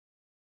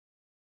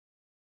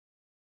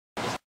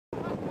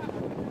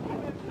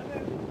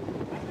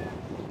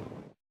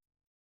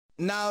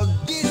Now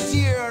this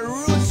year,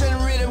 Roots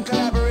and Rhythm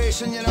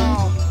collaboration, you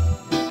know.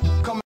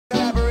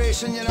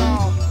 Collaboration, you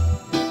know.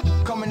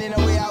 Coming in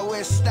a way out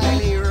west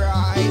style,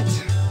 right?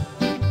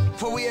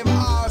 For we have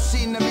all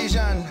seen the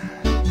vision.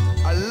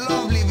 A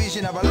lovely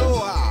vision of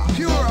Aloha.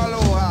 Pure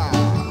Aloha.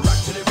 Rock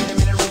to the rhythm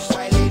in the roots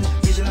styling.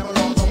 Vision of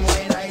Aloha from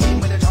way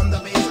hiding. With the drum, the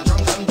bass, the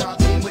drum, drum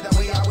dropping. With the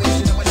way I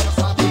wish, and we never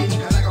stopping.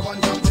 Cause I got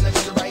one jump in the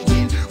vision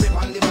writing. Rip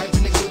on the vibe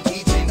in the good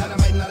teaching. Not a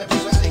mic, not a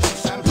piece, where I keep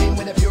sampling.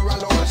 With the pure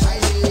Aloha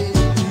styling.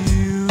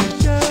 You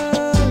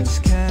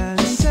just can't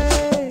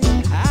say.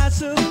 I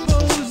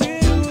suppose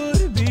it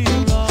would be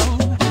wrong.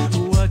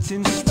 What's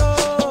in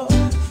store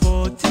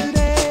for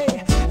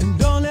today? And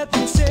don't let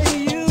them say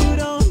you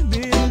don't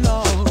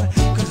belong.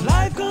 Cause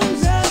life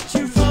comes at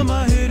you from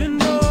a hidden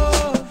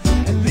door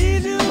and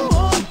leaves you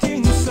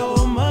wanting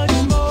so much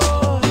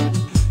more.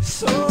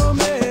 So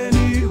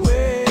many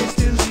ways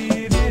to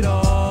leave it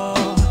all,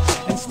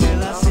 and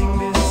still I sing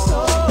this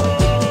song.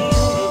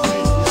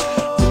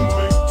 To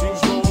make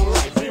things go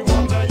right, we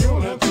want that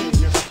unity.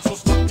 So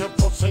stop your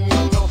fussing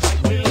and no fight,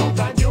 we love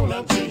that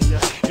unity.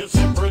 It's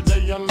every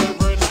day and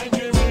every night,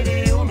 give me the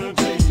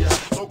unity.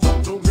 So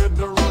come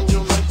together and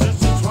unite.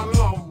 This is one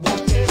love,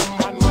 one aim,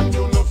 and one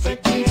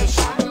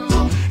unification.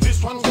 This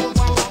one goes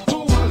out to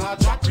all our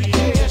Jah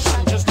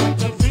creation. Just like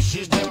the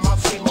fishes, them a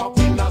swim up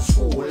in a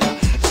school.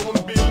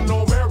 Don't build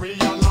no barrier,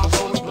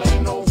 don't play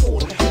no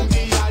fool. In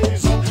the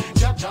eyes of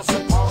Jah,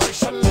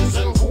 separation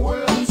isn't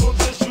cool. So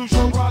just use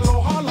your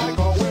Aloha like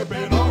a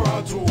weapon or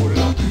a tool.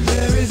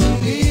 There is a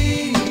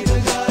need, a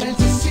garden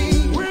to see.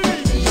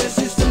 Yes,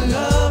 it's the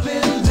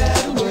loving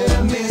that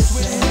we're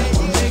missing.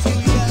 Make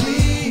it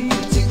complete,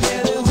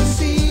 together we'll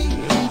see.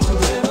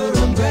 Forever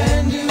a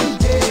brand new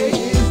day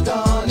is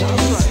dawning.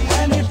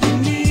 And if you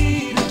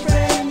need a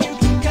friend, you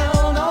can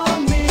count on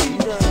me.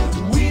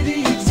 We the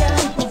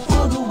example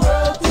for the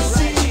world to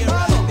see.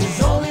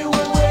 There's only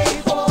one way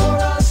for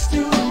us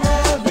to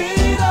have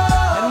it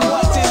all. And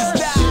what is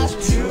that?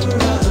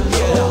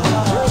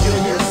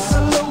 Yes,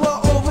 Aloha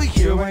over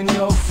here when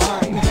you're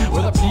fine.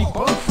 Well, the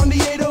people from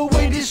the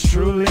 808 is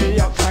truly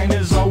your kind.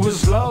 There's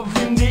always love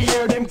in the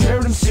air, them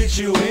current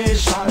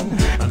situation.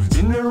 I've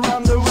been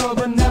around the world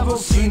but never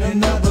seen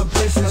another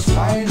place as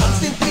fine.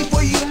 Constantly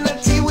for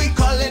unity, we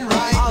call it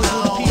right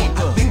now.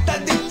 I think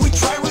that if we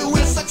try, we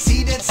will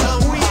succeed it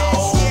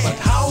somehow. But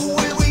how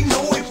will we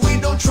know if we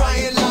don't try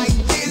it like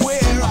this?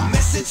 A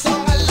message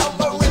song I love,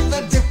 but with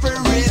a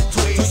different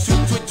twist.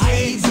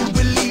 I do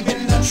believe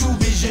in the true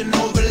vision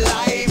of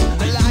life.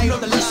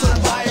 The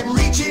survive,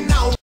 reaching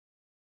out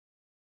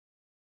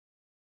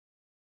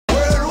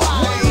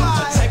worldwide.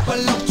 A type of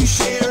love to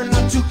share,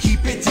 not to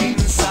keep it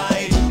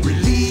inside.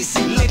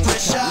 Releasing the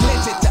pressure,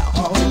 let it out.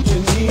 All you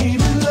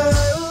need is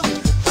love,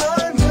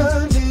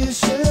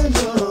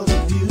 unconditional.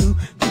 If you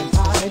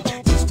provide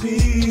this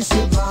peace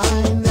of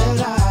mind that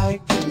I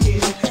can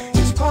give,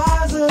 it's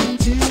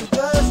positive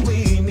 'cause we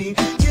need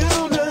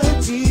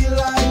unity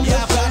like a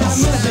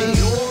family.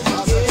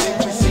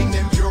 We sing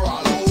them pure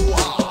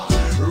Aloha.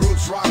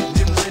 Roots rock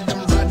them rhythm,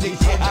 ready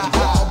for the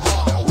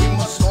power. We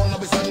must all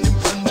be standing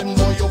from them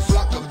royal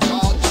flock of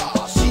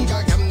Georgia. See, I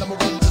am number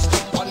one to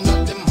skip on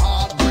not them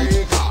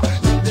heartbreaker.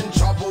 Let them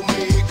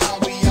troublemaker,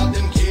 we are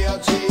them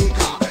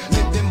caretaker.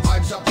 Let them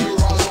vibes of pure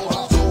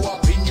Aloha flow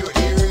up in your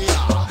area.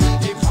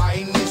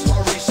 Divine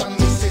inspiration,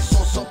 this is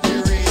so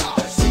superior.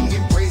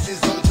 Singing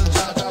praises unto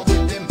Jah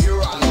with them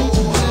pure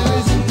Aloha. There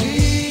is a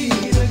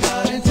need, a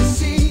garden to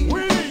see.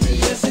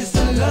 Yes, it's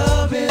the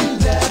loving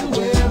that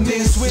we're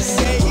missing. We're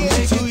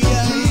saying to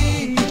ya.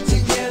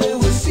 Together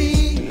we'll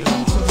see.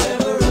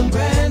 Forever a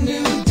brand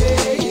new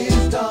day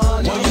is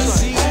dawning. Well, you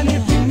see. And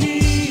if you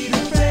need a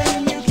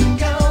friend, you can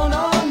count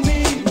on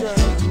me.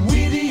 We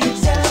the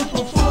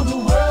example for the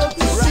world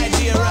to see. Right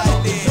here, right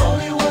There's there.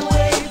 only one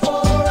way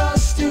for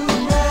us to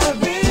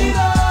have it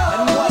all.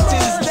 And what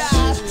is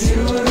that?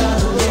 Pure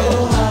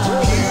Aloha.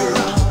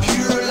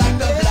 Pure like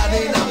the blood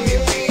in our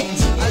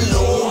veins.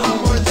 Aloha,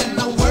 more than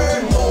a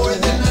word, more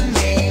than a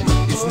name.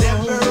 It's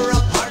never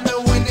a partner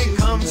when it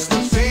comes to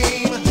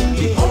fame.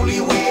 The only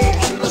way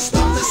in the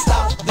storm to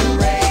stop the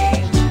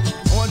rain.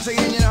 Once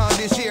again, you know,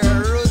 this here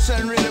Roots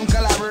and Rhythm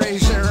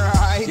collaboration,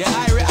 right?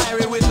 Yeah,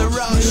 Irie with the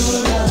rush.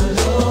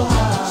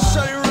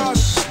 Sorry,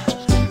 Rush.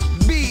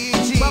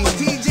 BET. Mama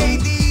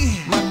TJD.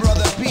 My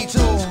brother P2.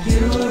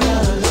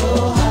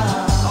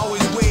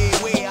 Always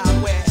way out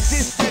west.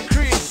 Sister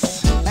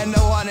Chris. And the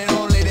one and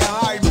only, the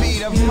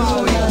heartbeat of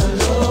Maui.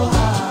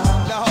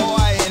 The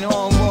Hawaiian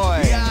homeboy.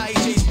 Yeah,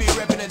 HHB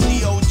repping the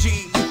DOG.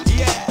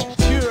 Yeah,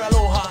 pure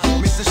Aloha.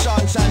 Mr.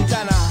 Sean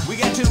Santana. We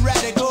getting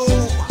radical.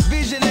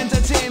 Vision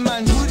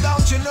Entertainment. Who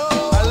don't you know?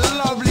 A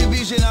lovely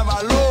vision of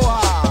Aloha.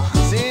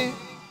 See?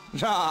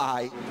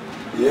 Right.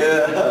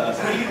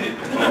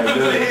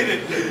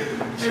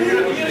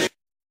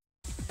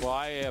 Well,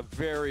 I have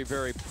very,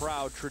 very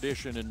proud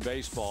tradition in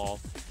baseball.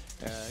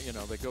 you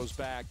know, that goes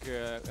back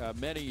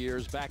many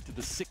years, back to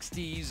the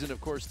 60s and,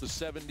 of course, the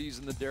 70s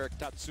and the Derek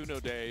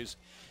Tatsuno days.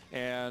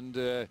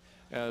 And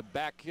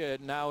back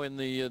now in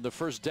the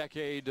first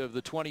decade of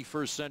the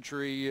 21st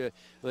century,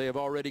 they have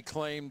already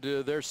claimed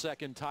their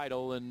second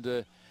title, and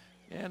there's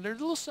a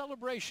little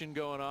celebration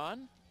going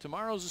on.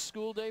 Tomorrow's a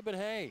school day, but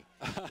hey,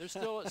 there's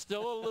still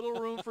a little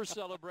room for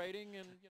celebrating. And